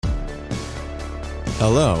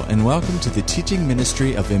Hello, and welcome to the teaching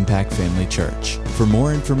ministry of Impact Family Church. For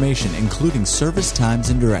more information, including service times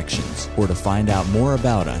and directions, or to find out more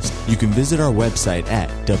about us, you can visit our website at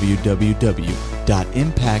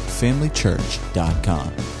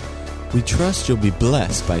www.impactfamilychurch.com. We trust you'll be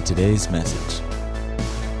blessed by today's message.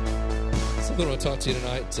 Something I want to talk to you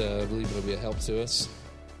tonight. I believe it'll be a help to us.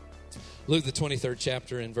 Luke, the 23rd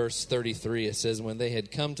chapter, in verse 33, it says, "When they had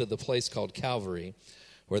come to the place called Calvary,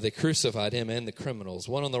 where they crucified him and the criminals,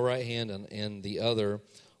 one on the right hand and the other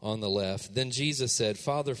on the left. Then Jesus said,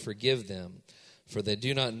 'Father, forgive them, for they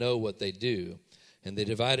do not know what they do.' And they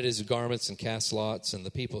divided his garments and cast lots, and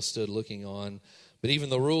the people stood looking on. But even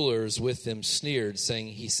the rulers with them sneered,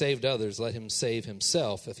 saying, 'He saved others, let him save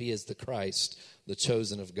himself, if he is the Christ, the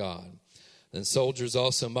chosen of God.' Then soldiers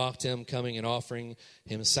also mocked him, coming and offering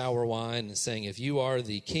him sour wine, and saying, 'If you are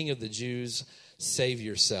the King of the Jews, save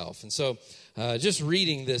yourself.'" And so just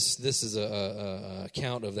reading this is a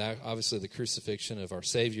account of that, obviously the crucifixion of our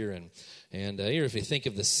Savior, and here, if you think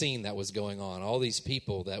of the scene that was going on, all these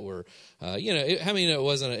people that were, it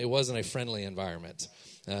wasn't a friendly environment,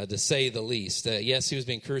 to say the least. Yes, he was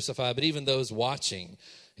being crucified, but even those watching,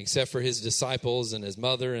 except for his disciples and his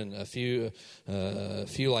mother and a few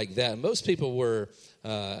like that, most people were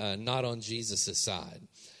not on Jesus' side.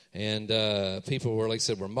 And people were, like I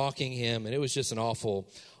said, were mocking him, and it was just an awful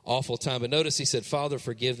time. But notice he said, "Father,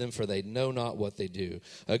 forgive them, for they know not what they do."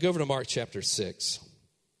 Go over to Mark chapter 6.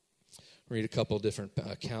 Read a couple of different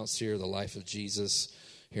accounts here, the life of Jesus,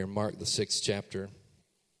 here in Mark, the 6th chapter.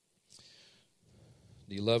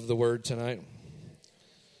 Do you love the word tonight?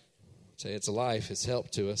 Say it's a life, it's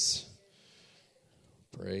help to us.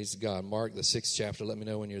 Praise God. Mark, the 6th chapter, let me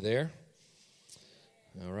know when you're there.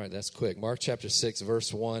 All right, that's quick. Mark chapter 6,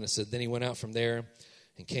 verse 1, it said, "Then he went out from there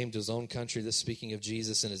and came to his own country." This speaking of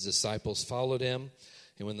Jesus, "and his disciples followed him.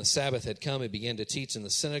 And when the Sabbath had come, he began to teach in the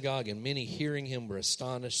synagogue, and many hearing him were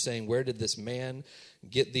astonished, saying, 'Where did this man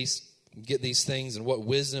get these things, and what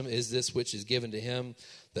wisdom is this which is given to him,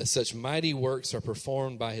 that such mighty works are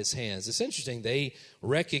performed by his hands?'" It's interesting, they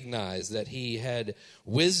recognized that he had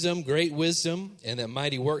wisdom, great wisdom, and that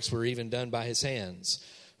mighty works were even done by his hands.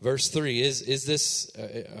 Verse 3, is this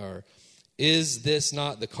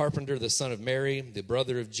not the carpenter, the son of Mary, the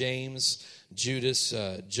brother of James, Judas,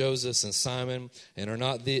 Joseph, and Simon? And are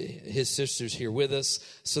not his sisters here with us?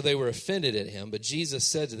 So they were offended at him. But Jesus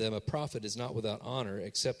said to them, "A prophet is not without honor,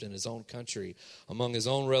 except in his own country, among his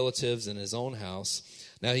own relatives, in his own house."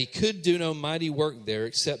 Now he could do no mighty work there,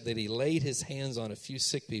 except that he laid his hands on a few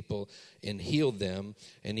sick people and healed them,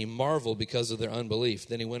 and he marveled because of their unbelief.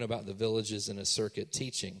 Then he went about the villages in a circuit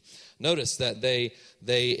teaching. Notice that they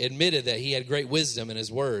admitted that he had great wisdom in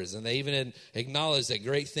his words, and they even acknowledged that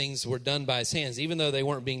great things were done by his hands. Even though they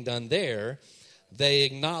weren't being done there, they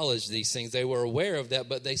acknowledged these things. They were aware of that,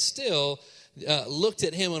 but they still looked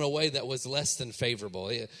at him in a way that was less than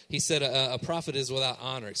favorable. He said a prophet is without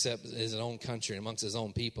honor except in his own country, amongst his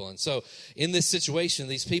own people. And so in this situation,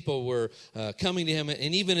 these people were coming to him,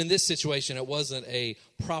 and even in this situation, it wasn't a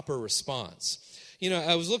proper response. You know,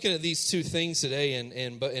 I was looking at these two things today, and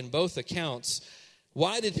in both accounts,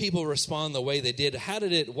 why did people respond the way they did? Why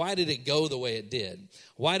did it go the way it did?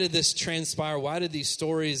 Why did this transpire? Why did these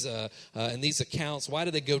stories and these accounts, why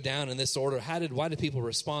did they go down in this order? Why did people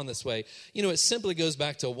respond this way? You know, it simply goes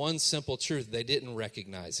back to one simple truth. They didn't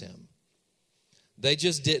recognize him. They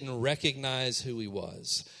just didn't recognize who he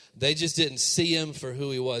was. They just didn't see him for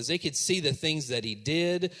who he was. They could see the things that he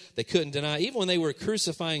did. They couldn't deny. Even when they were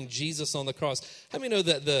crucifying Jesus on the cross, how many know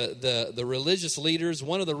that the religious leaders,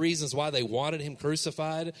 one of the reasons why they wanted him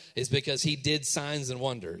crucified is because he did signs and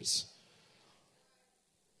wonders.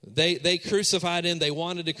 They crucified him. They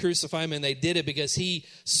wanted to crucify him, and they did it because he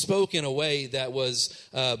spoke in a way that was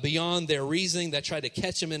beyond their reasoning. That tried to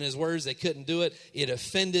catch him in his words. They couldn't do it. It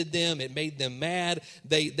offended them. It made them mad.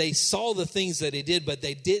 They saw the things that he did, but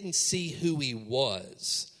they didn't see who he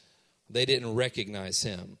was. They didn't recognize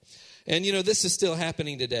him. And, you know, this is still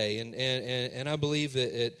happening today, and I believe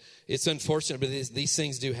that it's unfortunate, but these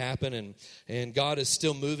things do happen, and God is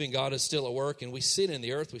still moving. God is still at work, and we see it in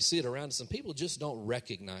the earth. We see it around us, and people just don't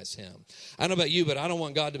recognize him. I don't know about you, but I don't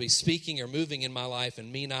want God to be speaking or moving in my life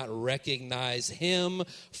and me not recognize him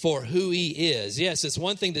for who he is. Yes, it's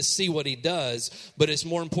one thing to see what he does, but it's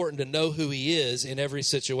more important to know who he is in every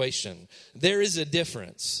situation. There is a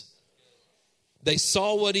difference. They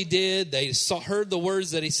saw what he did. They heard the words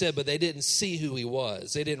that he said, but they didn't see who he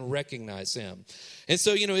was. They didn't recognize him. And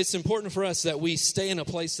so, you know, it's important for us that we stay in a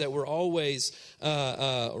place that we're always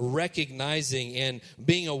recognizing and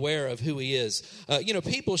being aware of who he is. You know,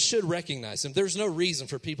 people should recognize him. There's no reason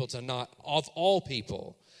for people to not, of all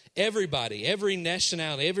people, Everybody, every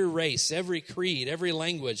nationality, every race, every creed, every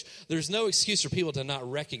language. There's no excuse for people to not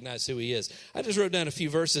recognize who he is. I just wrote down a few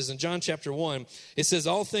verses. In John chapter 1, it says,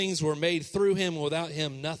 all things were made through him. Without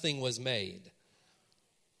him, nothing was made.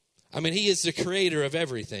 I mean, he is the creator of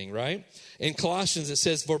everything, right? In Colossians, it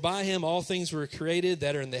says, for by him all things were created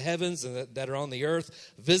that are in the heavens and that are on the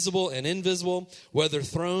earth, visible and invisible, whether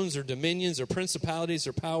thrones or dominions or principalities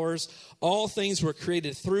or powers. All things were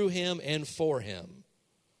created through him and for him.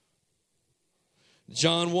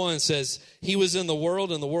 John 1 says, he was in the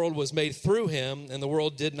world and the world was made through him and the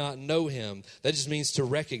world did not know him. That just means to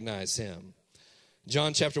recognize him.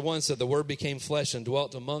 John chapter 1 said, the word became flesh and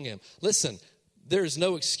dwelt among him. Listen, there's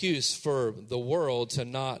no excuse for the world to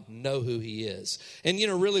not know who he is. And, you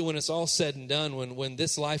know, really when it's all said and done, when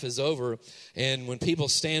this life is over and when people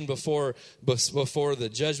stand before the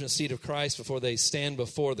judgment seat of Christ, before they stand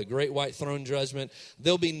before the great white throne judgment,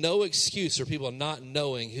 there'll be no excuse for people not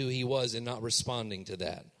knowing who he was and not responding to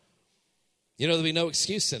that. You know, there'll be no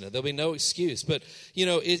excuse in it. There'll be no excuse. But, you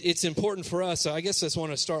know, it's important for us. So I guess I just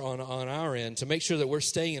want to start on our end to make sure that we're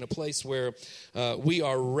staying in a place where we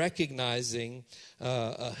are recognizing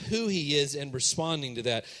who he is and responding to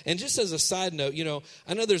that. And just as a side note, you know,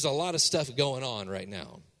 I know there's a lot of stuff going on right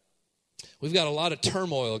now. We've got a lot of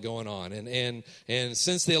turmoil going on, and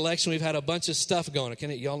since the election, we've had a bunch of stuff going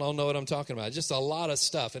on. Y'all all know what I'm talking about? Just a lot of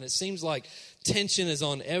stuff, and it seems like tension is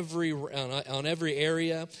on every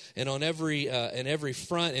area and on every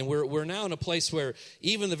front, and we're now in a place where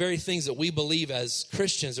even the very things that we believe as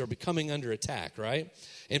Christians are becoming under attack, right?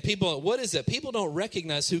 And people, what is it? People don't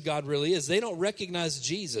recognize who God really is. They don't recognize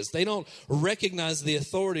Jesus. They don't recognize the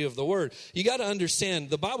authority of the Word. You got to understand,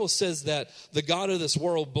 the Bible says that the God of this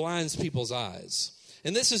world blinds people's eyes.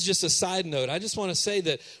 And this is just a side note. I just want to say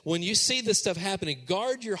that when you see this stuff happening,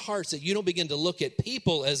 guard your hearts that you don't begin to look at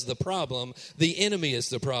people as the problem. The enemy is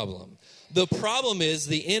the problem. The problem is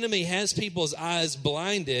the enemy has people's eyes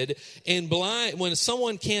blinded, and when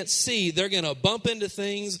someone can't see, they're going to bump into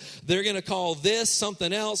things. They're going to call this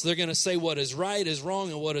something else. They're going to say what is right is wrong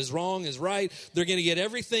and what is wrong is right. They're going to get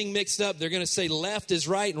everything mixed up. They're going to say left is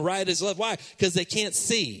right and right is left. Why? Because they can't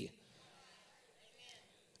see.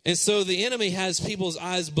 And so the enemy has people's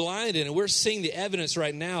eyes blinded, and we're seeing the evidence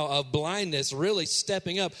right now of blindness really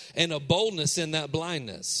stepping up and a boldness in that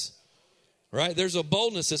blindness. Right? There's a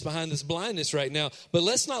boldness that's behind this blindness right now. But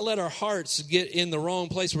let's not let our hearts get in the wrong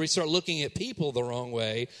place where we start looking at people the wrong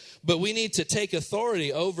way. But we need to take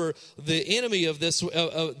authority over the enemy of this,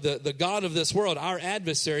 the God of this world, our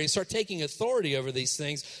adversary, and start taking authority over these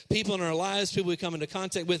things. People in our lives, people we come into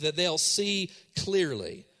contact with, that they'll see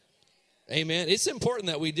clearly. Amen. It's important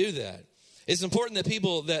that we do that. It's important that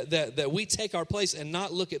people that we take our place and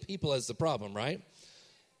not look at people as the problem, right?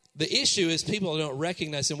 The issue is people don't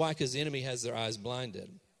recognize him. Why? Because the enemy has their eyes blinded.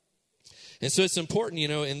 And so it's important, you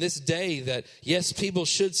know, in this day that, yes, people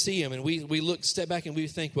should see him. And we step back and we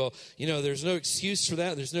think, well, you know, there's no excuse for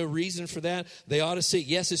that. There's no reason for that. They ought to see.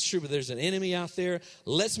 Yes, it's true, but there's an enemy out there.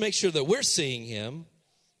 Let's make sure that we're seeing him.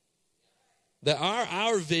 That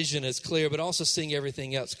our vision is clear, but also seeing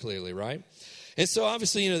everything else clearly, right? And so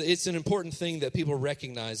obviously, you know, it's an important thing that people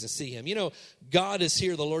recognize and see him. You know, God is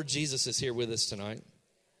here. The Lord Jesus is here with us tonight.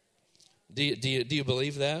 Do you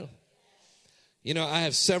believe that? You know, I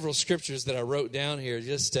have several scriptures that I wrote down here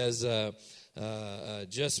just as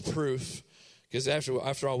just proof, because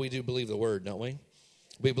after all, we do believe the Word, don't we?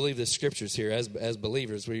 We believe the scriptures here as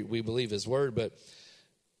believers. We believe His Word, but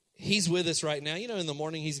He's with us right now. You know, in the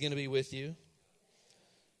morning He's going to be with you.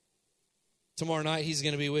 Tomorrow night He's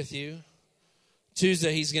going to be with you.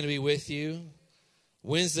 Tuesday He's going to be with you.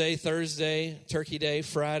 Wednesday, Thursday, Turkey Day,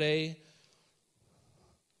 Friday.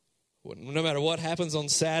 No matter what happens on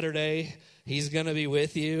Saturday, He's going to be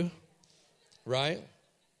with you, right?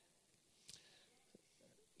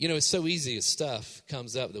 You know, it's so easy as stuff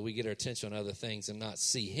comes up that we get our attention on other things and not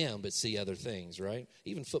see Him, but see other things, right?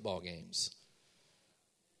 Even football games.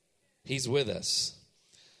 He's with us.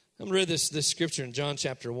 I'm going to read this scripture in John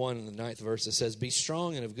chapter 1 in the 9th verse. It says, be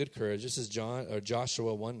strong and of good courage. This is Joshua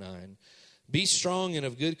 1:9. Be strong and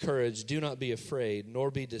of good courage. Do not be afraid,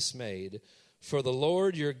 nor be dismayed. For the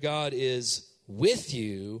Lord your God is with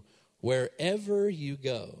you wherever you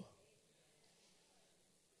go.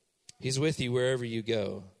 He's with you wherever you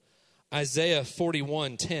go. Isaiah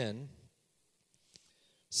 41:10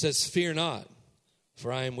 says, fear not,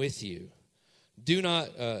 for I am with you. Do not,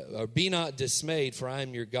 or be not dismayed, for I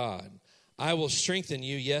am your God. I will strengthen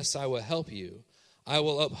you. Yes, I will help you. I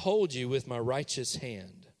will uphold you with my righteous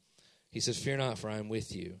hand. He says, fear not, for I am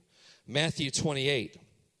with you. Matthew 28.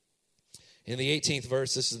 In the 18th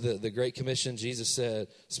verse, this is the Great Commission. Jesus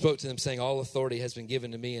spoke to them saying, all authority has been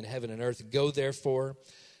given to me in heaven and earth. Go therefore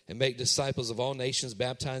and make disciples of all nations,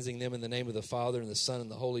 baptizing them in the name of the Father and the Son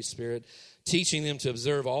and the Holy Spirit, teaching them to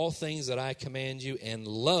observe all things that I command you. And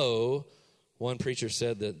lo, one preacher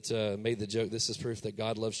said that made the joke, this is proof that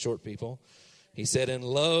God loves short people. He said, and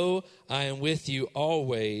lo, I am with you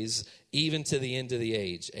always, even to the end of the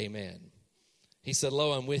age. Amen. He said,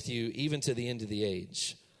 lo, I'm with you, even to the end of the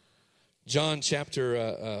age. John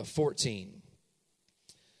chapter 14.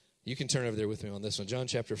 You can turn over there with me on this one. John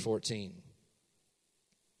chapter 14.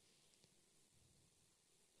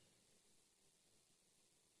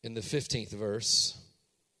 In the 15th verse,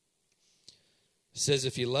 it says,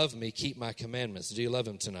 if you love me, keep my commandments. Do you love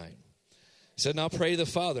him tonight? He said, and I'll pray the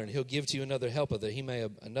Father, and he'll give to you another helper, that he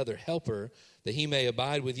may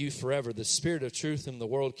abide with you forever. The Spirit of truth whom the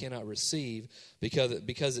world cannot receive,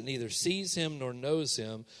 because it neither sees him nor knows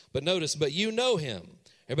him. But notice, but you know him.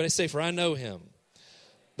 Everybody say, for I know him.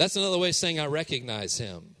 That's another way of saying I recognize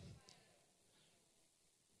him.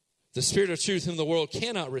 The Spirit of truth whom the world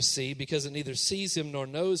cannot receive, because it neither sees him nor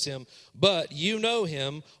knows him, but you know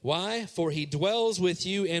him. Why? For he dwells with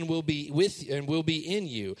you and will be in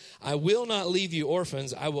you. I will not leave you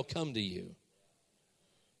orphans, I will come to you.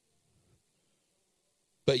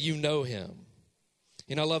 But you know him.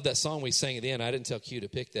 You know, I love that song we sang at the end. I didn't tell Q to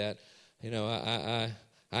pick that. You know,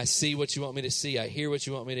 I see what you want me to see. I hear what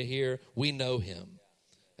you want me to hear. We know him.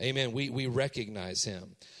 Amen. We recognize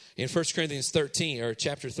him. In 1 Corinthians 13, or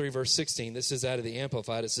chapter 3, verse 16, this is out of the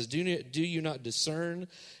Amplified. It says, do you not discern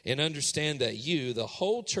and understand that you, the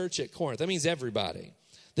whole church at Corinth, that means everybody.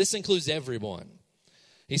 This includes everyone.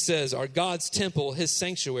 He says, are God's temple, his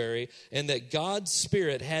sanctuary, and that God's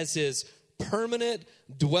Spirit has his permanent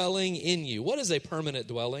dwelling in you. What is a permanent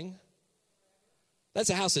dwelling? That's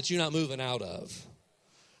a house that you're not moving out of.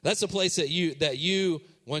 That's a place that you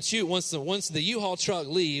once the U-Haul truck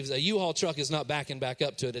leaves, a U-Haul truck is not backing back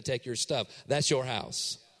up to it to take your stuff. That's your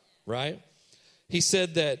house, right? He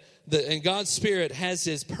said that and God's Spirit has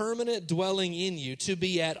his permanent dwelling in you to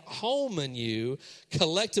be at home in you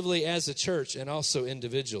collectively as a church and also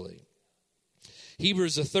individually.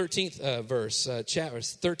 Hebrews, the 13th verse,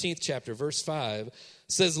 13th chapter, verse 5,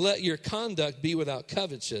 says, let your conduct be without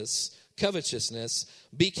covetousness.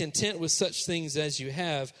 Be content with such things as you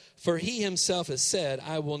have, for he himself has said,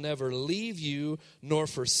 I will never leave you nor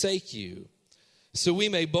forsake you. So we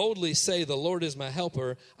may boldly say, the Lord is my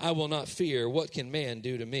helper. I will not fear. What can man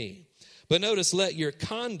do to me? But notice, let your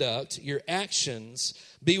conduct, your actions,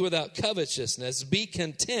 be without covetousness. Be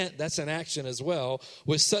content, that's an action as well,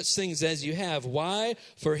 with such things as you have. Why?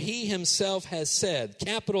 For he himself has said,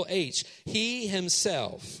 capital H, he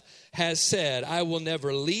himself has said, I will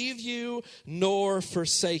never leave you nor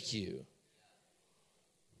forsake you.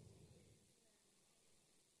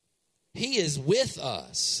 He is with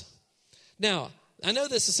us. Now, I know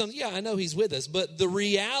this is something, I know he's with us, but the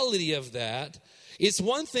reality of that, it's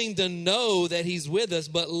one thing to know that he's with us,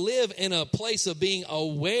 but live in a place of being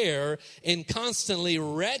aware and constantly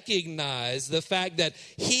recognize the fact that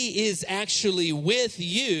he is actually with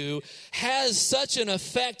you has such an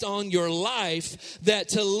effect on your life that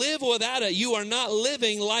to live without it, you are not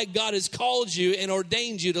living like God has called you and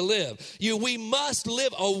ordained you to live. We must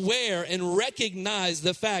live aware and recognize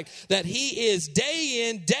the fact that he is day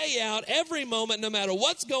in, day out, every moment, no matter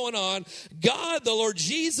what's going on. God, the Lord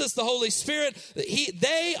Jesus, the Holy Spirit,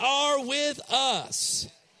 they are with us.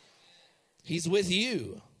 He's with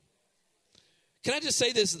you. Can I just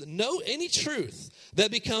say this? Any truth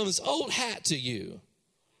that becomes old hat to you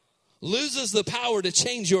loses the power to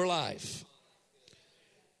change your life.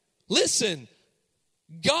 Listen,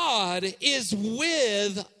 God is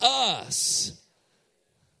with us.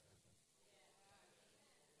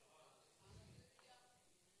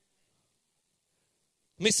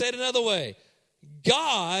 Let me say it another way.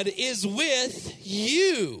 God is with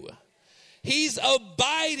you. He's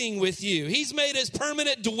abiding with you. He's made his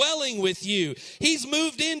permanent dwelling with you. He's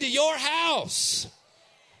moved into your house.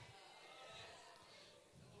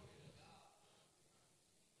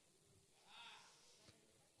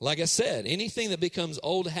 Like I said, anything that becomes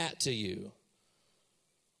old hat to you,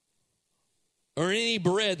 or any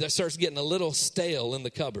bread that starts getting a little stale in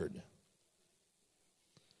the cupboard,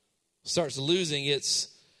 starts losing its,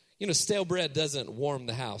 stale bread doesn't warm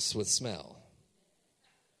the house with smell.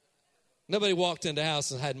 Nobody walked into the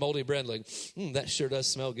house and had moldy bread like, that sure does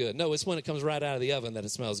smell good. No, it's when it comes right out of the oven that it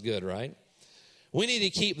smells good, right? We need to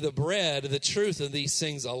keep the bread, the truth of these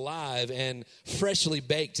things alive and freshly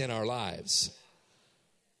baked in our lives.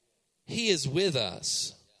 He is with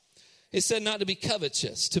us. It said not to be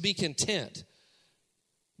covetous, to be content.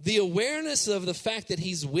 The awareness of the fact that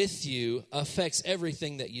he's with you affects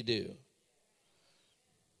everything that you do.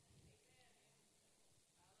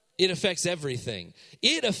 It affects everything.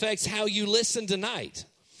 It affects how you listen tonight.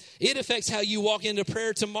 It affects how you walk into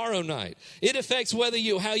prayer tomorrow night. It affects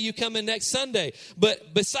how you come in next Sunday.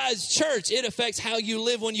 But besides church, it affects how you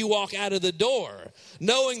live when you walk out of the door,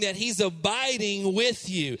 knowing that he's abiding with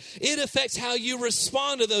you. It affects how you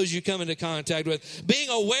respond to those you come into contact with, being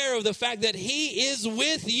aware of the fact that he is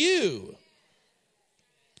with you.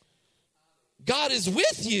 God is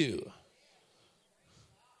with you.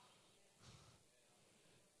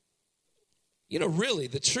 You know, really,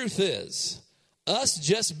 the truth is, us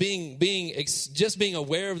just being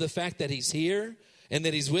aware of the fact that he's here and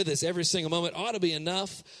that he's with us every single moment ought to be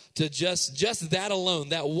enough to just that alone,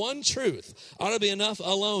 that one truth ought to be enough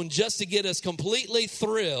alone just to get us completely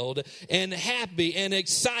thrilled and happy and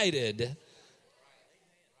excited.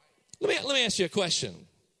 Let me ask you a question.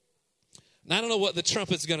 Now, I don't know what the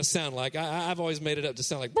trumpet's going to sound like. I've always made it up to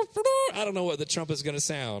sound like, I don't know what the trumpet's going to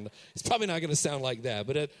sound. It's probably not going to sound like that,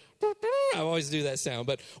 but I always do that sound.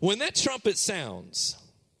 But when that trumpet sounds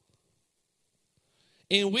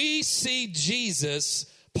and we see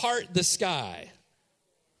Jesus part the sky,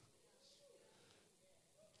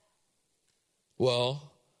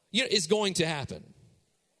 well, it's going to happen.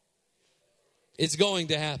 It's going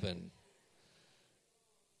to happen.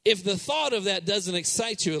 If the thought of that doesn't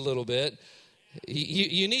excite you a little bit,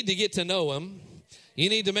 you need to get to know him. You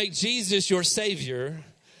need to make Jesus your Savior,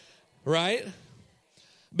 right?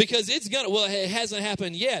 Because it hasn't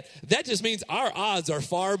happened yet. That just means our odds are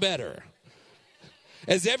far better.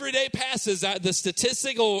 As every day passes, the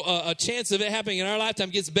statistical chance of it happening in our lifetime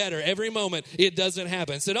gets better. Every moment it doesn't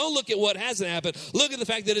happen. So don't look at what hasn't happened. Look at the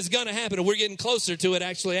fact that it's going to happen and we're getting closer to it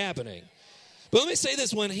actually happening. But let me say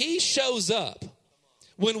this, when he shows up,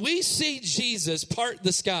 when we see Jesus part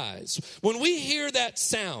the skies, when we hear that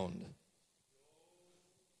sound,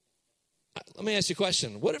 let me ask you a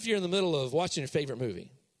question. What if you're in the middle of watching your favorite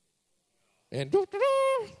movie? And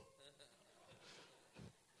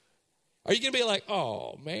are you going to be like,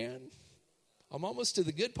 oh, man, I'm almost to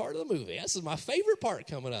the good part of the movie. This is my favorite part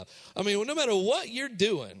coming up. I mean, no matter what you're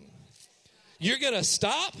doing, you're going to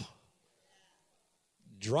stop,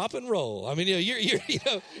 drop and roll. I mean, I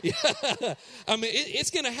mean,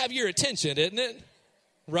 it's going to have your attention, isn't it?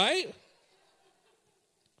 Right?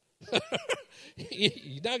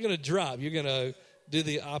 You're not going to drop. You're going to do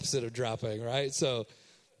the opposite of dropping, right? So,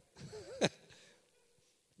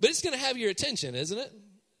 but it's going to have your attention, isn't it?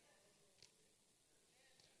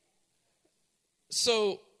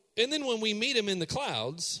 So, and then when we meet him in the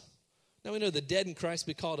clouds, now we know the dead in Christ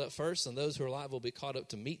be called up first, and those who are alive will be caught up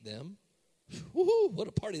to meet them. Woohoo, what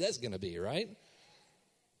a party that's going to be, right?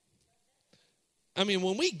 I mean,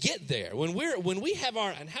 when we get there, when we have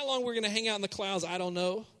and how long we're going to hang out in the clouds, I don't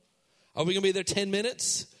know. Are we going to be there 10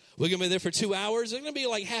 minutes? We're going to be there for 2 hours? It's going to be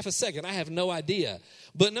like half a second. I have no idea.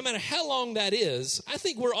 But no matter how long that is, I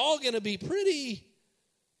think we're all going to be pretty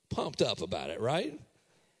pumped up about it, right?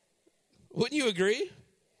 Wouldn't you agree?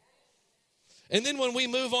 And then when we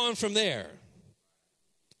move on from there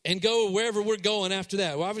and go wherever we're going after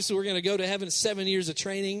that, well, obviously we're going to go to heaven. 7 years of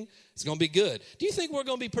training. It's going to be good. Do you think we're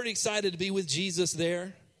going to be pretty excited to be with Jesus there?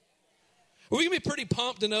 Are we going to be pretty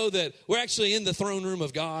pumped to know that we're actually in the throne room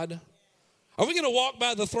of God? Are we going to walk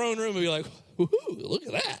by the throne room and be like, woohoo, look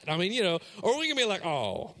at that? I mean, or are we going to be like,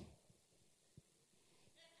 oh,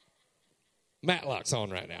 Matlock's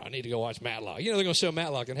on right now. I need to go watch Matlock. They're going to show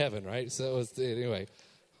Matlock in heaven, right? So anyway,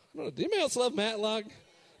 I don't know, do anybody else love Matlock?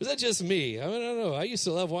 Or is that just me? I mean, I don't know. I used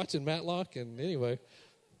to love watching Matlock, and anyway,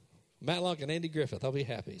 Matlock and Andy Griffith, I'll be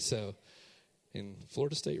happy. So, in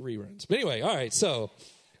Florida State reruns. But anyway, all right, so,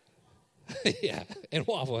 yeah, and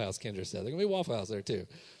Waffle House, Kendra said. There's going to be Waffle House there, too.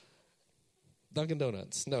 Dunkin'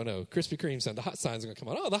 Donuts. No. Krispy Kreme's on. The hot sign's going to come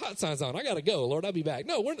on. Oh, the hot sign's on. I got to go. Lord, I'll be back.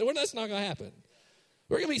 No, that's not going to happen.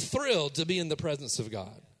 We're going to be thrilled to be in the presence of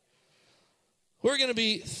God. We're going to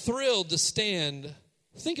be thrilled to stand.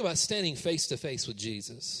 Think about standing face to face with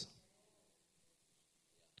Jesus.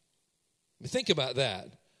 Think about that.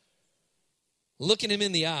 Looking him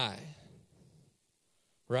in the eye.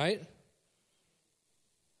 Right?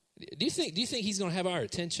 Do you think he's going to have our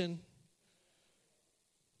attention?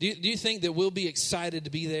 Do you think that we'll be excited to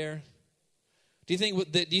be there? Do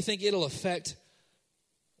you think it'll affect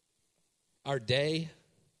our day?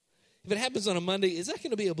 If it happens on a Monday, is that going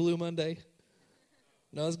to be a blue Monday?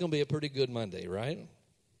 No, it's going to be a pretty good Monday, right?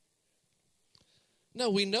 No,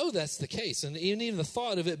 we know that's the case. And even the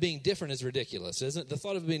thought of it being different is ridiculous, isn't it? The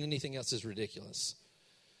thought of it being anything else is ridiculous.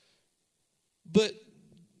 But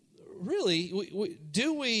really,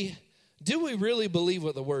 do we Do we really believe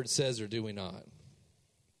what the Word says, or do we not?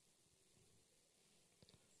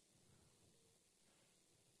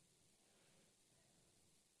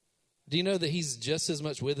 Do you know that He's just as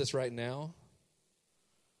much with us right now?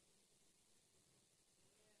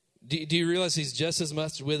 Do you realize He's just as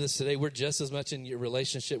much with us today? We're just as much in your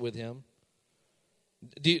relationship with Him.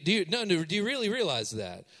 Do you really realize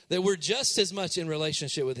that? That we're just as much in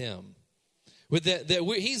relationship with Him. With that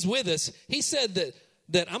He's with us. He said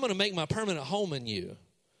that I'm going to make my permanent home in you.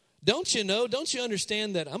 Don't you know? Don't you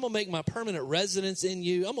understand that I'm going to make my permanent residence in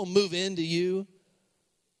you? I'm going to move into you.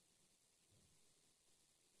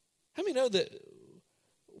 How many know that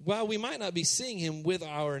while we might not be seeing Him with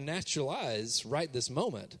our natural eyes right this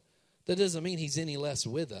moment, that doesn't mean He's any less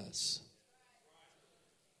with us.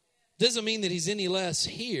 Doesn't mean that He's any less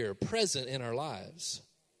here, present in our lives.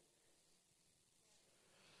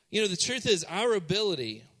 You know, the truth is our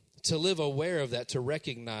ability to live aware of that, to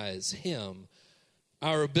recognize Him,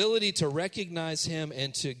 our ability to recognize Him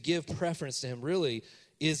and to give preference to Him really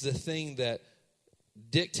is the thing that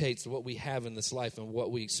dictates what we have in this life and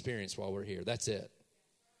what we experience while we're here. That's it.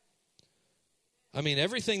 I mean,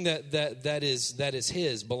 everything that is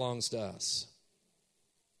His belongs to us.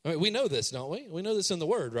 I mean, we know this, don't we? We know this in the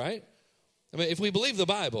Word, right? I mean, if we believe the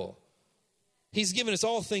Bible, He's given us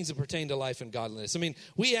all things that pertain to life and godliness. I mean,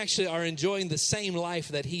 we actually are enjoying the same life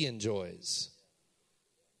that He enjoys.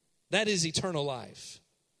 That is eternal life,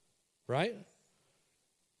 right?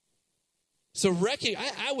 So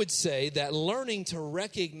I would say that learning to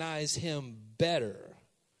recognize Him better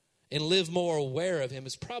and live more aware of Him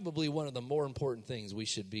is probably one of the more important things we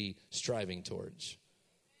should be striving towards.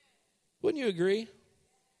 Wouldn't you agree?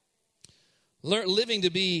 Living to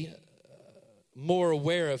be more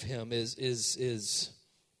aware of Him is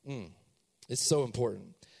so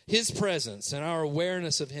important. His presence and our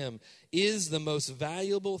awareness of Him is the most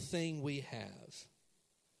valuable thing we have.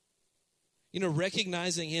 You know,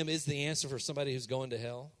 recognizing Him is the answer for somebody who's going to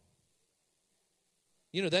hell.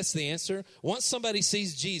 You know, that's the answer. Once somebody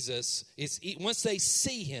sees Jesus, once they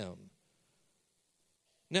see Him.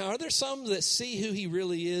 Now, are there some that see who He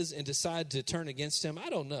really is and decide to turn against Him? I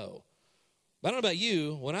don't know. But I don't know about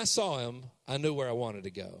you. When I saw Him, I knew where I wanted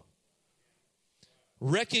to go.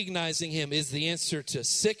 Recognizing Him is the answer to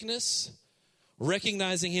sickness.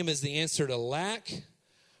 Recognizing Him is the answer to lack.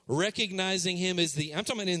 Recognizing Him is I'm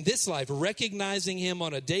talking about in this life, recognizing Him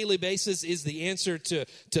on a daily basis is the answer to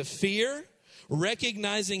fear.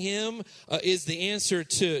 Recognizing Him is the answer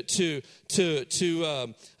to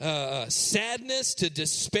sadness, to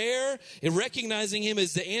despair. And recognizing Him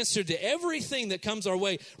is the answer to everything that comes our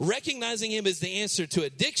way. Recognizing Him is the answer to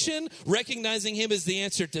addiction. Recognizing Him is the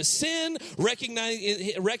answer to sin.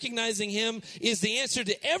 Recognizing Him is the answer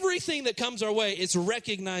to everything that comes our way. It's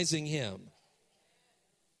recognizing Him.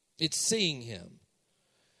 It's seeing Him.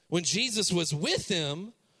 When Jesus was with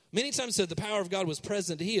them, many times said the power of God was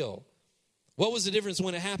present to heal. What was the difference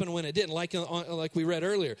when it happened and when it didn't? Like we read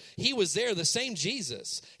earlier, He was there, the same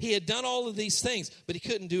Jesus. He had done all of these things, but He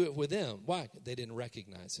couldn't do it with them. Why? They didn't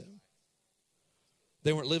recognize Him.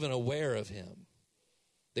 They weren't living aware of Him.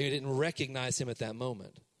 They didn't recognize Him at that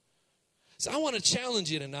moment. So I want to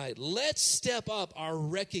challenge you tonight. Let's step up our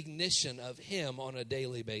recognition of Him on a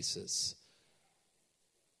daily basis.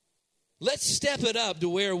 Let's step it up to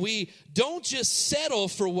where we don't just settle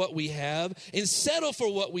for what we have and settle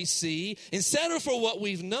for what we see and settle for what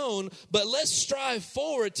we've known, but let's strive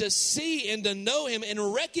forward to see and to know Him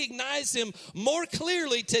and recognize Him more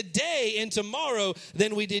clearly today and tomorrow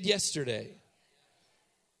than we did yesterday.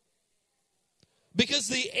 Because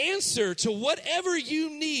the answer to whatever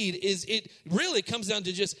you need it really comes down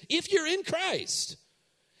to just if you're in Christ.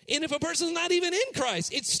 And if a person's not even in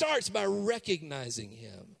Christ, it starts by recognizing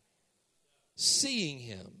Him. Seeing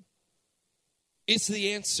Him. It's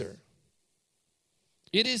the answer.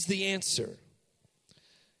 It is the answer.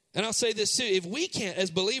 And I'll say this too. If we can't,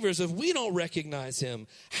 as believers, if we don't recognize Him,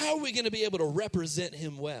 how are we going to be able to represent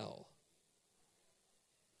Him well?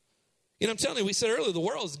 You know, I'm telling you, we said earlier, the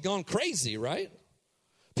world has gone crazy, right?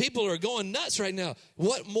 People are going nuts right now.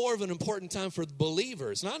 What more of an important time for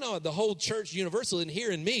believers? And I know the whole church universal and here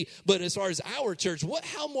in me, but as far as our church,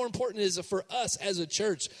 how more important is it for us as a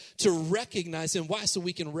church to recognize Him? Why? So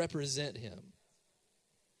we can represent Him.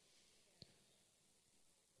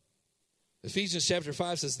 Ephesians chapter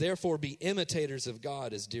 5 says, therefore be imitators of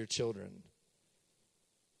God as dear children.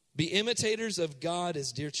 Be imitators of God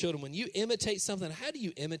as dear children. When you imitate something, how do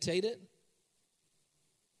you imitate it?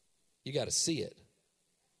 You got to see it.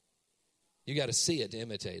 You got to see it to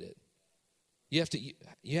imitate it. You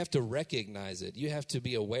have to recognize it. You have to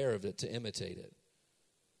be aware of it to imitate it.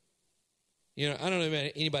 You know, I don't know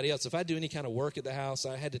about anybody else. If I do any kind of work at the house,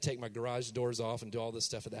 I had to take my garage doors off and do all this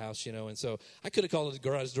stuff at the house, you know. And so I could have called it a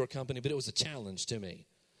garage door company, but it was a challenge to me.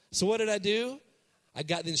 So what did I do? I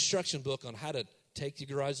got the instruction book on how to take your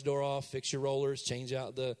garage door off, fix your rollers, change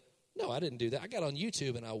out the... No, I didn't do that. I got on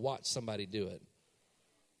YouTube and I watched somebody do it.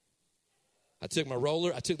 I took my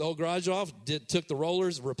roller, I took the whole garage off, took the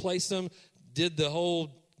rollers, replaced them, did the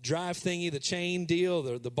whole drive thingy, the chain deal,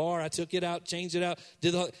 the bar. I took it out, changed it out,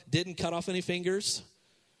 didn't cut off any fingers,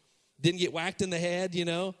 didn't get whacked in the head, you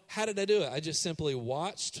know. How did I do it? I just simply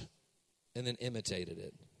watched and then imitated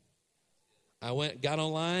it. I got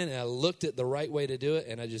online, and I looked at the right way to do it,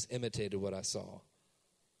 and I just imitated what I saw.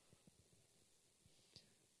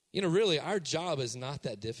 You know, really, our job is not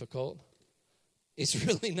that difficult. It's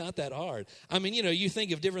really not that hard. I mean, you know, you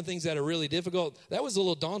think of different things that are really difficult. That was a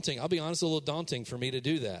little daunting. I'll be honest, a little daunting for me to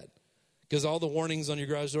do that. Because all the warnings on your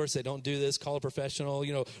garage door say, don't do this, call a professional,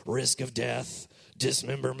 you know, risk of death,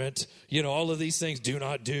 dismemberment, you know, all of these things, do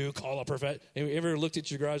not do, call a professional. Have you ever looked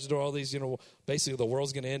at your garage door, all these, you know, basically the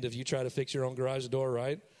world's going to end if you try to fix your own garage door,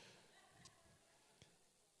 right?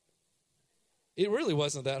 It really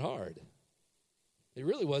wasn't that hard. It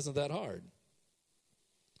really wasn't that hard.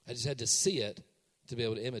 I just had to see it to be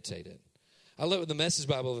able to imitate it. I love it with the Message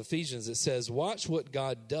Bible of Ephesians. It says, watch what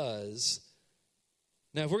God does.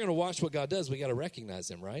 Now, if we're going to watch what God does, we got to recognize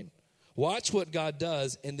him, right? Watch what God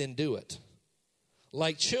does and then do it.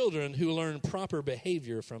 Like children who learn proper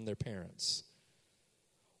behavior from their parents.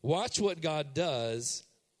 Watch what God does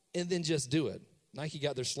and then just do it. Nike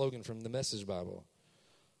got their slogan from the Message Bible.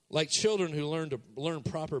 Like children who learn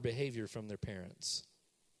proper behavior from their parents.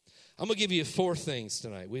 I'm going to give you 4 things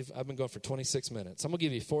tonight. I've been going for 26 minutes. I'm going to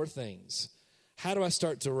give you 4 things. How do I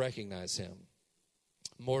start to recognize him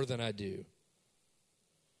more than I do?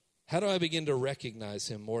 How do I begin to recognize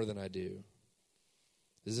him more than I do?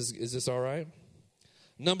 Is this all right?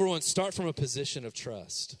 Number 1, start from a position of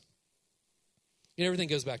trust. You know, everything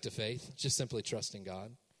goes back to faith. It's just simply trusting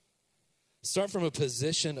God. Start from a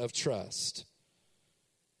position of trust.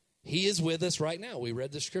 He is with us right now. We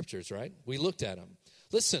read the scriptures, right? We looked at them.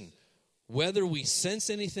 Listen, whether we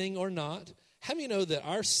sense anything or not, how many know that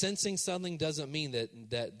our sensing something doesn't mean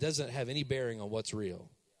that doesn't have any bearing on what's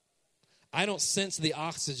real? I don't sense the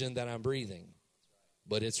oxygen that I'm breathing,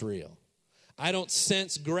 but it's real. I don't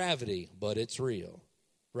sense gravity, but it's real,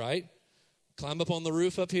 right? Climb up on the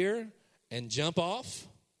roof up here and jump off.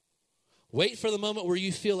 Wait for the moment where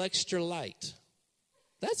you feel extra light.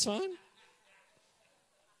 That's fine.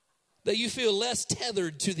 That you feel less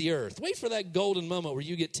tethered to the earth. Wait for that golden moment where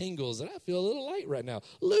you get tingles. And I feel a little light right now.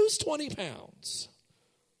 Lose 20 pounds.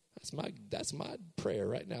 That's my prayer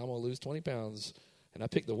right now. I'm going to lose 20 pounds. And I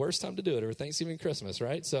picked the worst time to do it, over Thanksgiving and Christmas,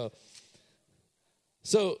 right? So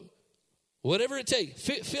whatever it takes.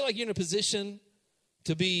 Feel like you're in a position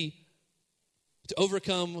to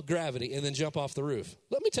overcome gravity and then jump off the roof.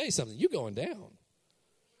 Let me tell you something. You're going down.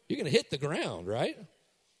 You're going to hit the ground, right?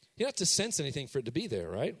 You don't have to sense anything for it to be there,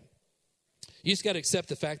 right? You just got to accept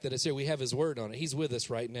the fact that it's here. We have his word on it. He's with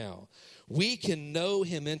us right now. We can know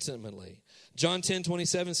him intimately. John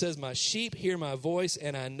 10:27 says, my sheep hear my voice,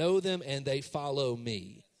 and I know them, and they follow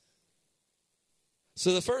me.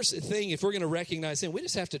 So the first thing, if we're going to recognize him, we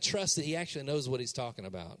just have to trust that he actually knows what he's talking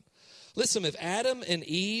about. Listen, if Adam and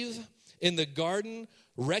Eve in the garden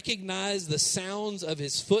recognized the sounds of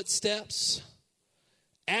his footsteps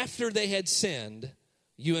after they had sinned,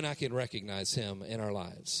 you and I can recognize him in our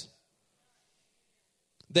lives.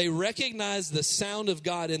 They recognized the sound of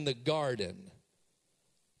God in the garden,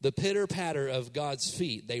 the pitter-patter of God's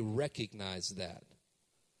feet. They recognized that.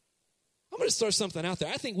 I'm going to throw something out there.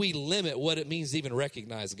 I think we limit what it means to even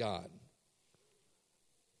recognize God.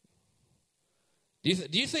 Do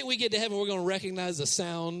you think we get to heaven, we're going to recognize the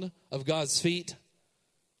sound of God's feet,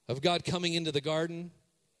 of God coming into the garden?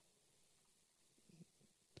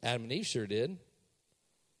 Adam and Eve sure did.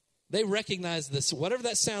 They recognized this. Whatever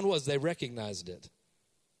that sound was, they recognized it.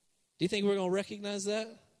 Do you think we're going to recognize that?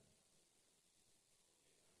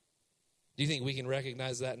 Do you think we can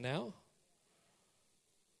recognize that now?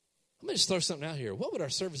 I'm going to just throw something out here. What would our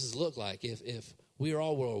services look like if we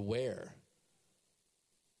all were aware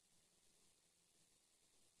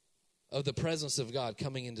of the presence of God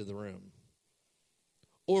coming into the room?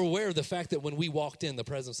 Or aware of the fact that when we walked in, the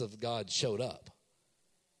presence of God showed up?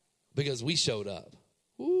 Because we showed up.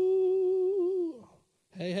 Ooh,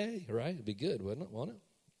 hey, right? It'd be good, wouldn't it?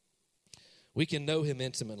 We can know him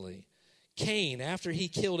intimately. Cain, after he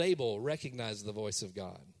killed Abel, recognized the voice of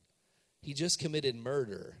God. He just committed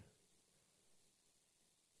murder.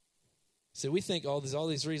 So we think all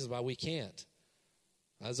these reasons why we can't.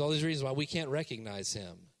 There's all these reasons why we can't recognize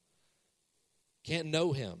him. can't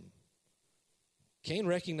know him. Cain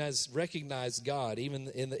recognized God even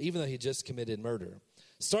though he just committed murder.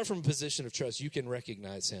 Start from a position of trust. You can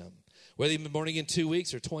recognize him. Whether you've been born again 2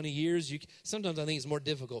 weeks or 20 years, sometimes I think it's more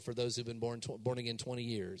difficult for those who've been born again 20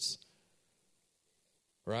 years.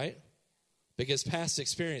 Right? Because past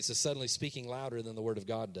experience is suddenly speaking louder than the Word of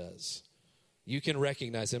God does. You can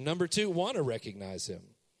recognize him. Number 2, want to recognize him.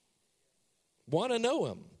 Want to know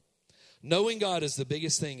him. Knowing God is the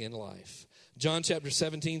biggest thing in life. John chapter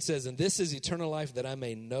 17 says, and this is eternal life, that I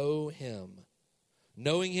may know him.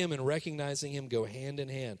 Knowing him and recognizing him go hand in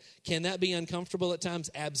hand. Can that be uncomfortable at times?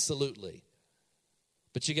 Absolutely.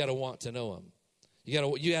 But you got to want to know him.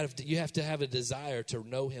 You have to have a desire to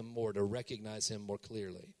know him more, to recognize him more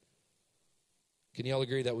clearly. Can you all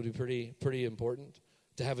agree that would be pretty important?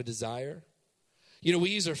 To have a desire? You know,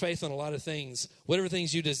 we use our faith on a lot of things. Whatever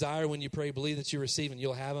things you desire when you pray, believe that you receive and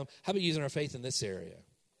you'll have them. How about using our faith in this area?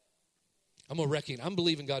 I'm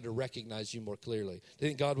believing God to recognize you more clearly. Do you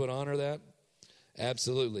think God would honor that?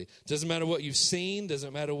 Absolutely. Doesn't matter what you've seen.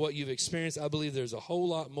 Doesn't matter what you've experienced. I believe there's a whole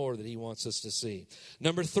lot more that he wants us to see.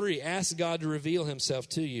 Number 3, ask God to reveal himself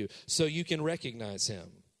to you so you can recognize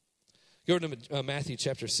him. Go to Matthew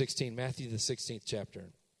chapter 16. Matthew the 16th chapter.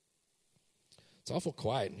 It's awful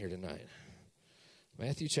quiet in here tonight.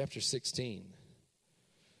 Matthew chapter 16.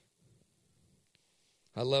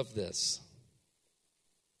 I love this.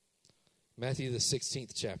 Matthew the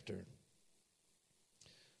 16th chapter.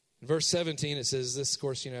 In verse 17, it says this, of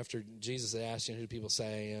course, after Jesus had asked, who do people say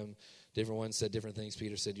I am? Different ones said different things.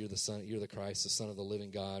 Peter said, you're the Christ, the Son of the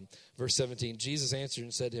living God. Verse 17, Jesus answered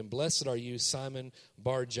and said to him, blessed are you, Simon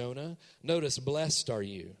Bar-Jonah. Notice, blessed are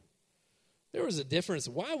you. There was a difference.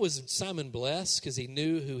 Why was Simon blessed? Because he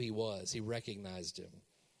knew who he was. He recognized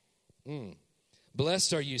him.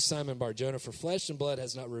 Blessed are you, Simon Bar-Jonah, for flesh and blood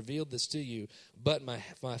has not revealed this to you, but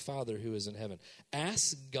my Father who is in heaven.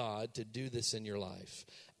 Ask God to do this in your life.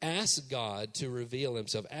 Ask God to reveal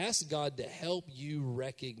himself. Ask God to help you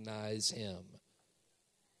recognize him.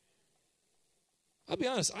 I'll be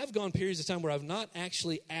honest, I've gone periods of time where I've not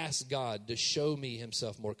actually asked God to show me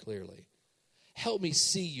himself more clearly. Help me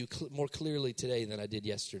see you more clearly today than I did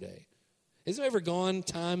yesterday. Has there ever gone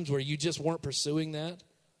times where you just weren't pursuing that?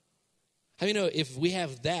 How many know if we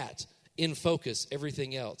have that in focus,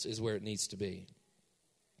 everything else is where it needs to be?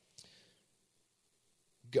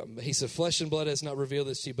 He said, flesh and blood has not revealed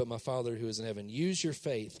this to you, but my Father who is in heaven. Use your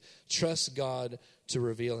faith. Trust God to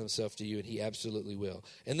reveal himself to you, and he absolutely will.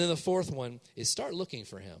 And then the 4th one is start looking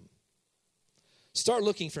for him. Start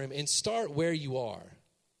looking for him and start where you are.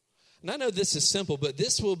 And I know this is simple, but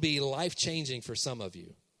this will be life-changing for some of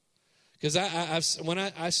you. Because when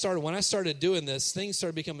I started doing this, things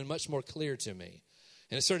started becoming much more clear to me.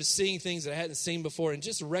 And I started seeing things that I hadn't seen before and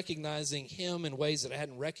just recognizing him in ways that I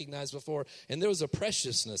hadn't recognized before. And there was a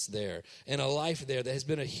preciousness there and a life there that has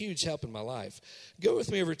been a huge help in my life. Go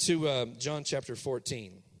with me over to John chapter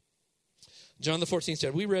 14. John the 14th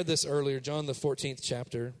chapter. We read this earlier, John the 14th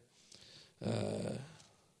chapter.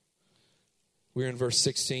 We're in verse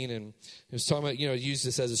 16, and he was talking about, use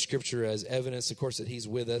this as a scripture as evidence, of course, that he's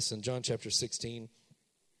with us. In John chapter 16,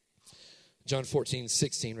 John 14,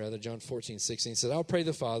 16 says, I'll pray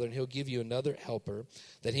the Father, and he'll give you another helper,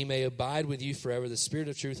 that he may abide with you forever, the Spirit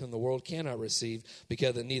of truth whom the world cannot receive,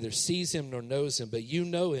 because it neither sees him nor knows him, but you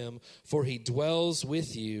know him, for he dwells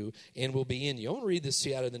with you and will be in you. I want to read this to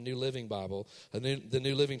you out of the New Living Bible, the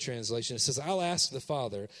New Living Translation. It says, I'll ask the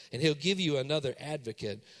Father, and he'll give you another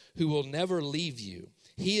advocate who will never leave you.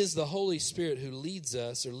 He is the Holy Spirit who leads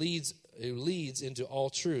us, who leads into all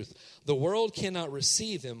truth. The world cannot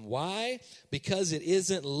receive him. Why? Because it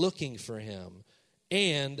isn't looking for him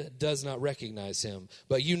and does not recognize him.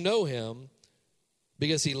 But you know him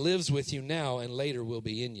because he lives with you now and later will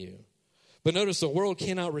be in you. But notice the world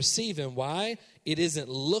cannot receive him. Why? It isn't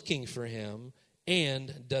looking for him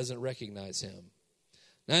and doesn't recognize him.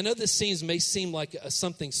 Now, I know this may seem like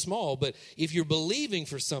something small, but if you're believing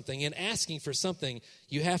for something and asking for something,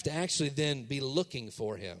 you have to actually then be looking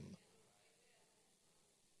for him.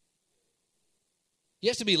 You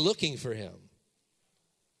have to be looking for him.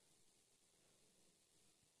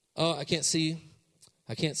 Oh, I can't see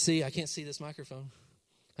this microphone.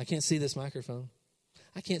 I can't see this microphone.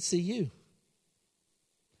 I can't see you.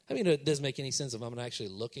 I mean, it doesn't make any sense if I'm not actually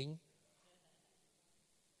looking.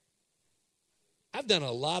 I've done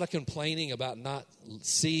a lot of complaining about not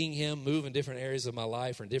seeing him move in different areas of my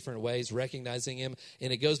life or in different ways, recognizing him,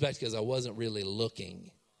 and it goes back because I wasn't really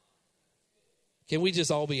looking. Can we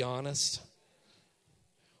just all be honest?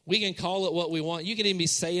 We can call it what we want. You can even be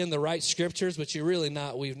saying the right scriptures, but you're really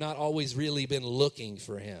not. We've not always really been looking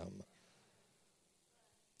for him.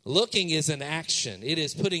 Looking is an action. It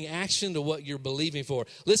is putting action to what you're believing for.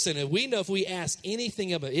 Listen, if we ask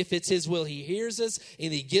anything of him, if it's his will, he hears us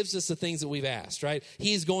and he gives us the things that we've asked, right?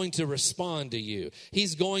 He's going to respond to you.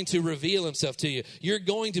 He's going to reveal himself to you. You're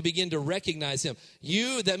going to begin to recognize him.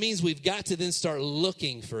 That means we've got to then start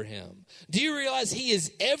looking for him. Do you realize he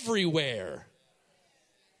is everywhere?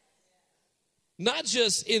 Not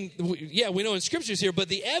just we know in scriptures here, but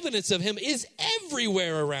the evidence of him is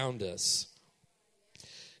everywhere around us.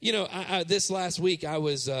 You know, this last week I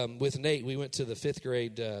was with Nate. We went to the 5th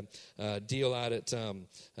grade deal out at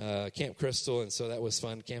Camp Crystal, and so that was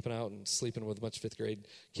fun, camping out and sleeping with a bunch of 5th grade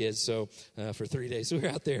kids. So for 3 days we were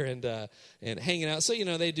out there and hanging out. So, you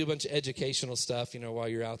know, they do a bunch of educational stuff, you know, while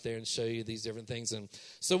you're out there and show you these different things. And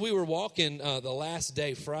so we were walking the last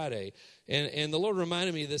day, Friday, and the Lord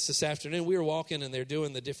reminded me of this afternoon. We were walking, and they're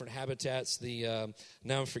doing the different habitats.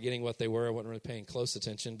 Now I'm forgetting what they were. I wasn't really paying close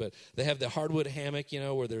attention. But they have the hardwood hammock, you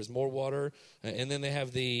know, where there's more water. And then they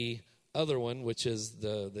have the other one, which is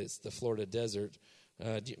the Florida desert.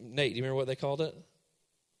 Nate, do you remember what they called it?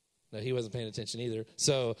 No, he wasn't paying attention either.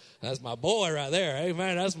 So that's my boy right there. Hey,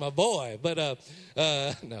 man, that's my boy. But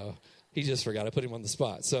no, he just forgot. I put him on the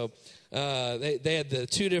spot. So they had the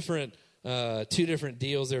two different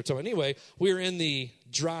deals they were talking. Anyway, we were in the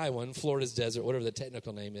dry one, Florida's desert, whatever the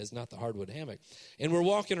technical name is, not the hardwood hammock. And we're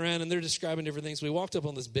walking around, and they're describing different things. We walked up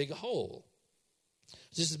on this big hole.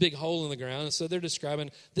 Just this big hole in the ground. And so they're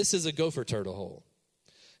describing, this is a gopher turtle hole.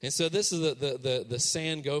 And so this is the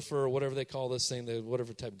sand gopher, or whatever they call this thing,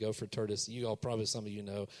 whatever type of gopher tortoise. You all, probably some of you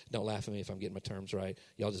know. Don't laugh at me if I'm getting my terms right.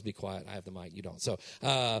 Y'all just be quiet. I have the mic. You don't. So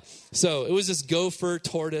it was this gopher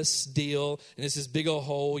tortoise deal, and it's this big old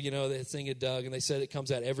hole, you know, that thing had dug. And they said it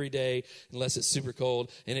comes out every day unless it's super cold,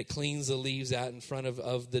 and it cleans the leaves out in front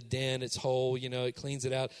of the den, its hole. You know, it cleans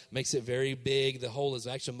it out, makes it very big. The hole is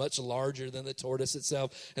actually much larger than the tortoise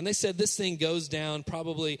itself. And they said this thing goes down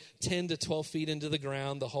probably 10 to 12 feet into the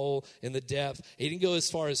ground, the hole in the depth. It can go as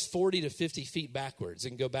far as 40 to 50 feet backwards.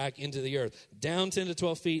 It can go back into the earth. Down 10 to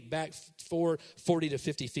 12 feet, back 40 to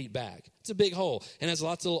 50 feet back. It's a big hole. And has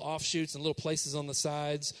lots of little offshoots and little places on the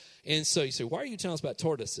sides. And so you say, why are you telling us about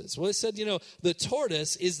tortoises? Well, they said, you know, the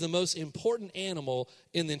tortoise is the most important animal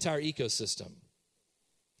in the entire ecosystem.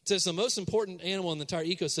 So it's the most important animal in the entire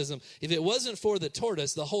ecosystem. If it wasn't for the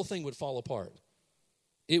tortoise, the whole thing would fall apart.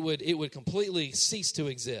 It would completely cease to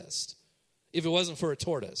exist if it wasn't for a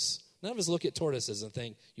tortoise. None of us look at tortoises and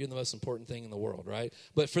think, you're the most important thing in the world, right?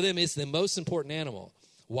 But for them, it's the most important animal.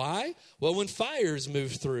 Why? Well, when fires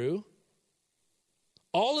move through,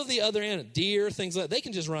 all of the other animals, deer, things like that, they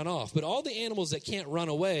can just run off. But all the animals that can't run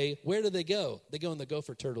away, where do they go? They go in the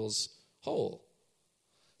gopher turtle's hole.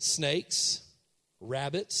 Snakes,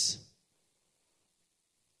 rabbits,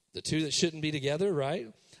 the two that shouldn't be together, right?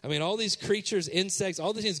 I mean, all these creatures, insects,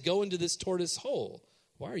 all these things go into this tortoise hole.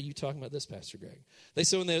 Why are you talking about this, Pastor Greg? They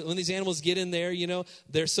say when these animals get in there, you know,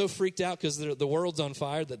 they're so freaked out because the world's on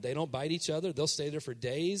fire that they don't bite each other. They'll stay there for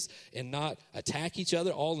days and not attack each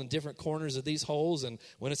other, all in different corners of these holes. And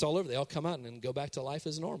when it's all over, they all come out and go back to life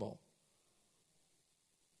as normal.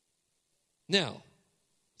 Now,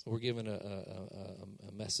 so we're giving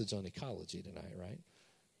a message on ecology tonight, right?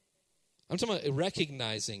 I'm talking about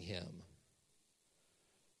recognizing him.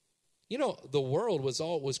 You know, the world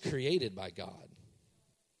was created by God.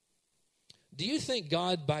 Do you think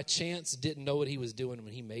God, by chance, didn't know what he was doing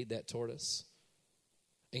when he made that tortoise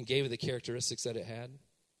and gave it the characteristics that it had?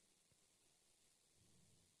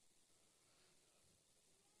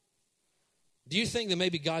 Do you think that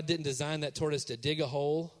maybe God didn't design that tortoise to dig a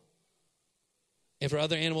hole and for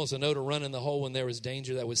other animals to know to run in the hole when there was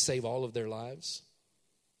danger that would save all of their lives?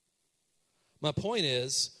 My point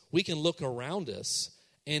is, we can look around us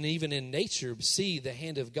and even in nature, see the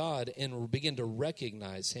hand of God and begin to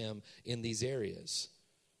recognize him in these areas.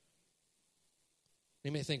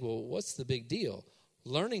 You may think, well, what's the big deal?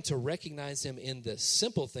 Learning to recognize him in the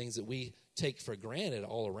simple things that we take for granted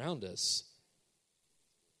all around us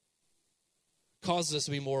causes us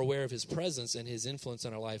to be more aware of his presence and his influence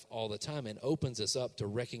in our life all the time and opens us up to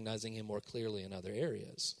recognizing him more clearly in other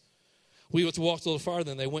areas. We walked a little farther,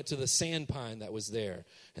 and they went to the sand pine that was there.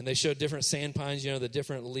 And they showed different sand pines, you know, the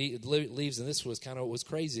different leaves. And this was kind of what was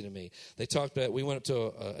crazy to me. They talked about, we went up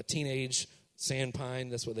to a teenage sand pine.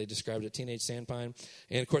 That's what they described it, teenage sand pine.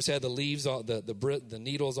 And, of course, they had the leaves, the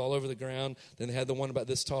needles all over the ground. Then they had the one about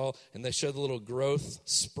this tall. And they showed the little growth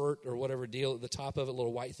spurt or whatever deal at the top of it, a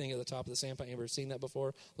little white thing at the top of the sand pine. You ever seen that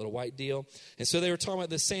before? A little white deal. And so they were talking about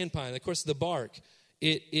this sand pine. And, of course, the bark.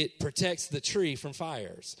 It protects the tree from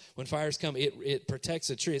fires. When fires come, it protects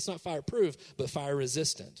the tree. It's not fireproof, but fire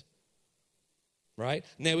resistant. right?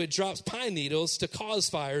 Now, it drops pine needles to cause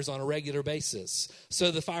fires on a regular basis.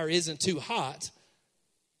 So the fire isn't too hot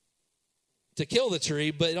to kill the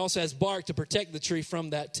tree, but it also has bark to protect the tree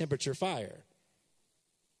from that temperature fire.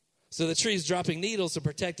 So the tree is dropping needles to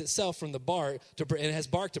protect itself from the bark, and it has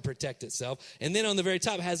bark to protect itself. And then on the very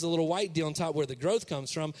top, it has a little white deal on top where the growth comes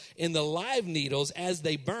from. And the live needles, as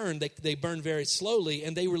they burn, they burn very slowly,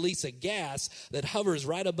 and they release a gas that hovers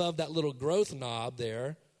right above that little growth knob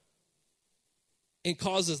there and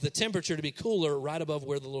causes the temperature to be cooler right above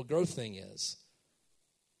where the little growth thing is.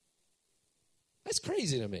 That's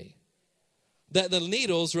crazy to me. That the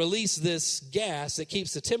needles release this gas that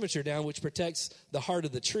keeps the temperature down, which protects the heart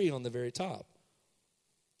of the tree on the very top.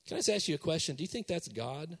 Can I just ask you a question? Do you think that's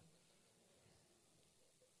God?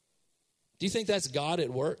 Do you think that's God at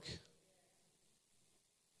work?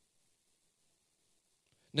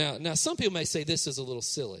 Now, some people may say this is a little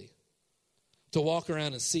silly, to walk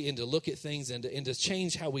around and see and to look at things and to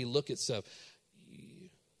change how we look at stuff.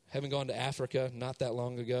 Having gone to Africa not that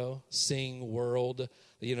long ago, seeing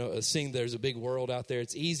there's a big world out there.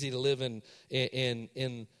 It's easy to live in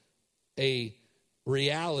a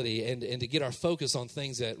reality and to get our focus on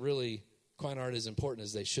things that really quite aren't as important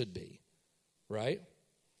as they should be, right?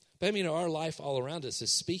 But I mean, our life all around us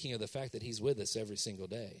is speaking of the fact that he's with us every single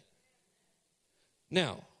day.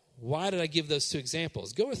 Now, why did I give those two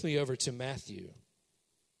examples? Go with me over to Matthew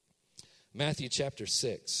chapter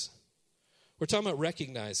 6. We're talking about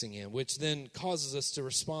recognizing him, which then causes us to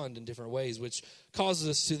respond in different ways, which causes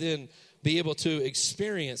us to then be able to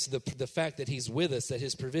experience the fact that he's with us, that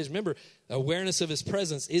his provision. Remember, awareness of his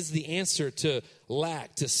presence is the answer to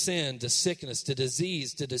lack, to sin, to sickness, to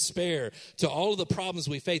disease, to despair, to all of the problems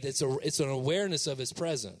we face. It's an awareness of his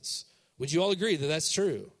presence. Would you all agree that that's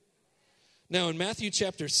true? Now, in Matthew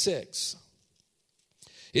chapter 6,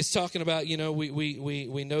 it's talking about,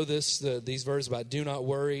 we know these verses about do not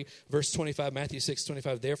worry. Verse 25, Matthew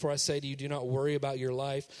 6:25. Therefore I say to you, do not worry about your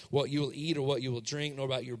life, what you will eat or what you will drink, nor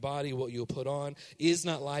about your body, what you will put on. Is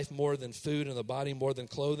not life more than food and the body more than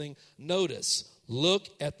clothing? Notice, look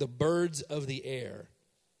at the birds of the air.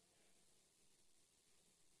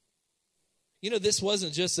 This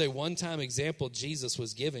wasn't just a one-time example Jesus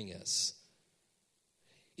was giving us.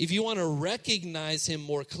 If you want to recognize him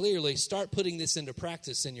more clearly, start putting this into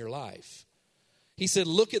practice in your life. He said,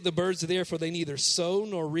 look at the birds of the air, for they neither sow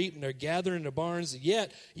nor reap nor gather into barns,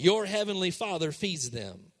 yet your heavenly Father feeds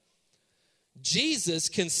them. Jesus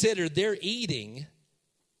considered their eating.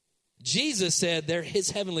 Jesus said his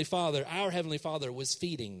heavenly Father, our heavenly Father, was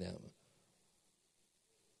feeding them.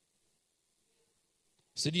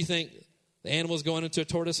 So do you think the animals going into a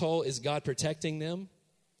tortoise hole, is God protecting them?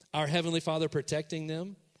 Our heavenly Father protecting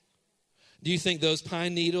them? Do you think those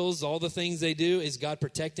pine needles, all the things they do, is God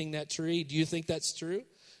protecting that tree? Do you think that's true?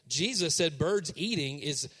 Jesus said birds eating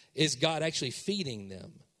is God actually feeding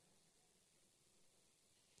them.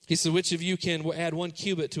 He said, which of you can add 1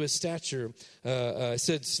 cubit to his stature? It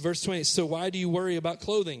said, verse 20, so why do you worry about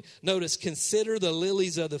clothing? Notice, consider the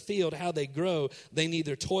lilies of the field, how they grow. They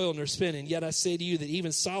neither toil nor spin. And yet I say to you that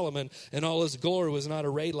even Solomon in all his glory was not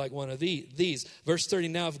arrayed like one of these. Verse 30,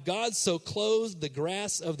 now if God so clothed the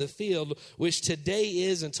grass of the field, which today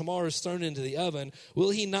is and tomorrow is thrown into the oven, will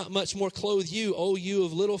he not much more clothe you, O you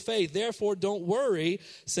of little faith? Therefore don't worry,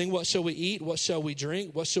 saying, what shall we eat? What shall we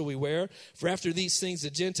drink? What shall we wear? For after these things the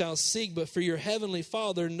Gentiles seek, but for your heavenly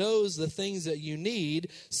Father knows the things that you need.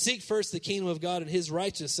 Seek first the kingdom of God and his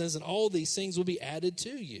righteousness, and all these things will be added to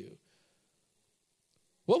you.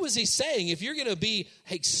 What was he saying? If you're going to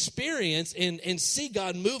experience and see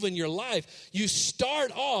God move in your life, you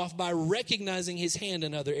start off by recognizing his hand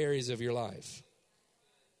in other areas of your life.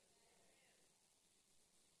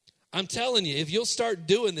 I'm telling you, if you'll start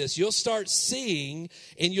doing this, you'll start seeing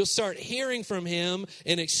and you'll start hearing from him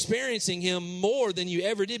and experiencing him more than you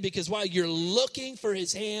ever did. Because while you're looking for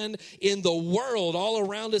his hand in the world all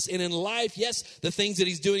around us and in life, yes, the things that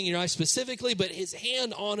he's doing in your life specifically, but his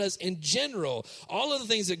hand on us in general, all of the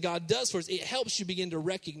things that God does for us, it helps you begin to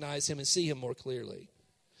recognize him and see him more clearly.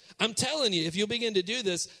 I'm telling you, if you'll begin to do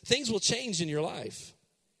this, things will change in your life.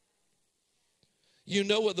 You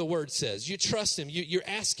know what the word says. You trust him. You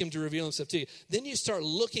ask him to reveal himself to you. Then you start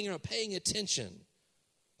looking around, paying attention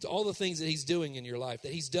to all the things that he's doing in your life,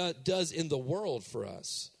 that he does in the world for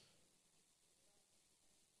us.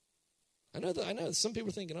 I know some people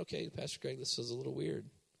are thinking, okay, Pastor Greg, this is a little weird.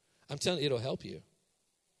 I'm telling you, it'll help you.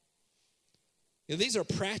 These are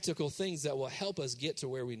practical things that will help us get to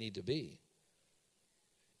where we need to be.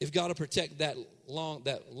 If God will protect that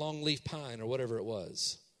long leaf pine or whatever it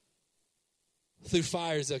was, through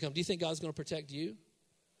fires that come. Do you think God's going to protect you?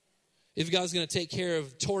 If God's going to take care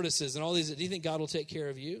of tortoises and all these, do you think God will take care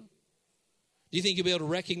of you? Do you think you'll be able to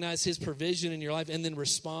recognize his provision in your life and then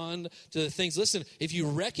respond to the things? Listen, if you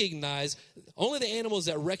recognize, only the animals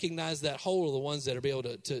that recognize that hole are the ones that are able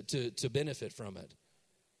to benefit from it.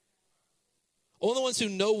 Only the ones who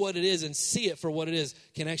know what it is and see it for what it is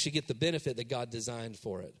can actually get the benefit that God designed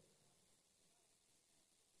for it.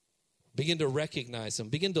 Begin to recognize him.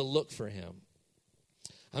 Begin to look for him.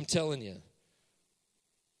 I'm telling you,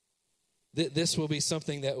 this will be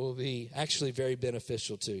something that will be actually very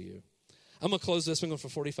beneficial to you. I'm going to close this one going for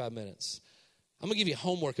 45 minutes. I'm going to give you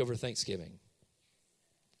homework over Thanksgiving.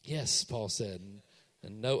 Yes, Paul said,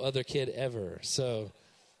 and no other kid ever. So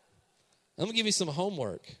I'm going to give you some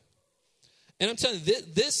homework. And I'm telling you,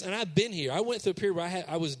 this, and I've been here. I went through a period where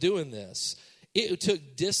I was doing this. It took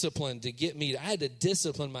discipline to get me. I had to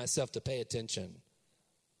discipline myself to pay attention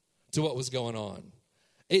to what was going on.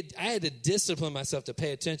 I had to discipline myself to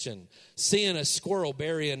pay attention. Seeing a squirrel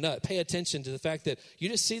bury a nut, pay attention to the fact that you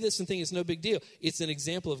just see this and think it's no big deal. It's an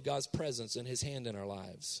example of God's presence and his hand in our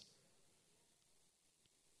lives.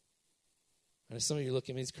 And some of you look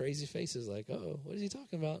at me with crazy faces like, oh, what is he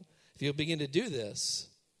talking about? If you'll begin to do this,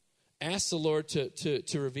 ask the Lord to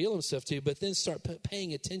reveal himself to you, but then start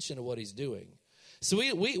paying attention to what he's doing. So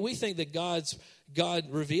we think that God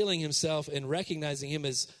revealing himself and recognizing him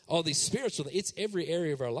as all these spiritual, it's every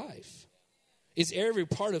area of our life. It's every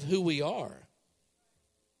part of who we are.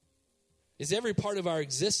 It's every part of our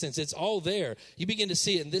existence. It's all there. You begin to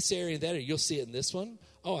see it in this area and that area. You'll see it in this one.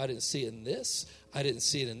 Oh, I didn't see it in this. I didn't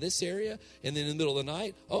see it in this area. And then in the middle of the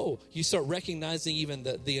night, oh, you start recognizing even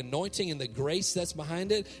the anointing and the grace that's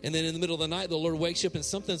behind it. And then in the middle of the night, the Lord wakes you up and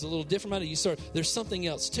something's a little different about it. There's something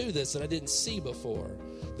else to this that I didn't see before,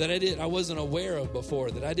 that I wasn't aware of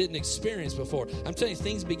before, that I didn't experience before. I'm telling you,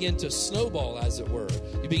 things begin to snowball, as it were.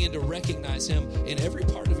 You begin to recognize him in every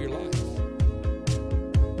part of your life.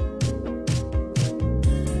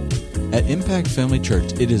 At Impact Family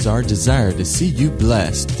Church, it is our desire to see you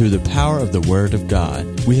blessed through the power of the Word of God.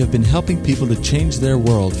 We have been helping people to change their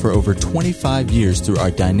world for over 25 years through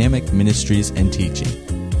our dynamic ministries and teaching.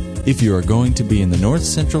 If you are going to be in the North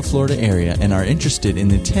Central Florida area and are interested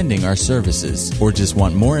in attending our services or just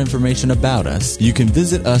want more information about us, you can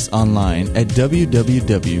visit us online at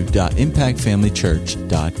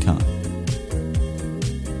www.impactfamilychurch.com.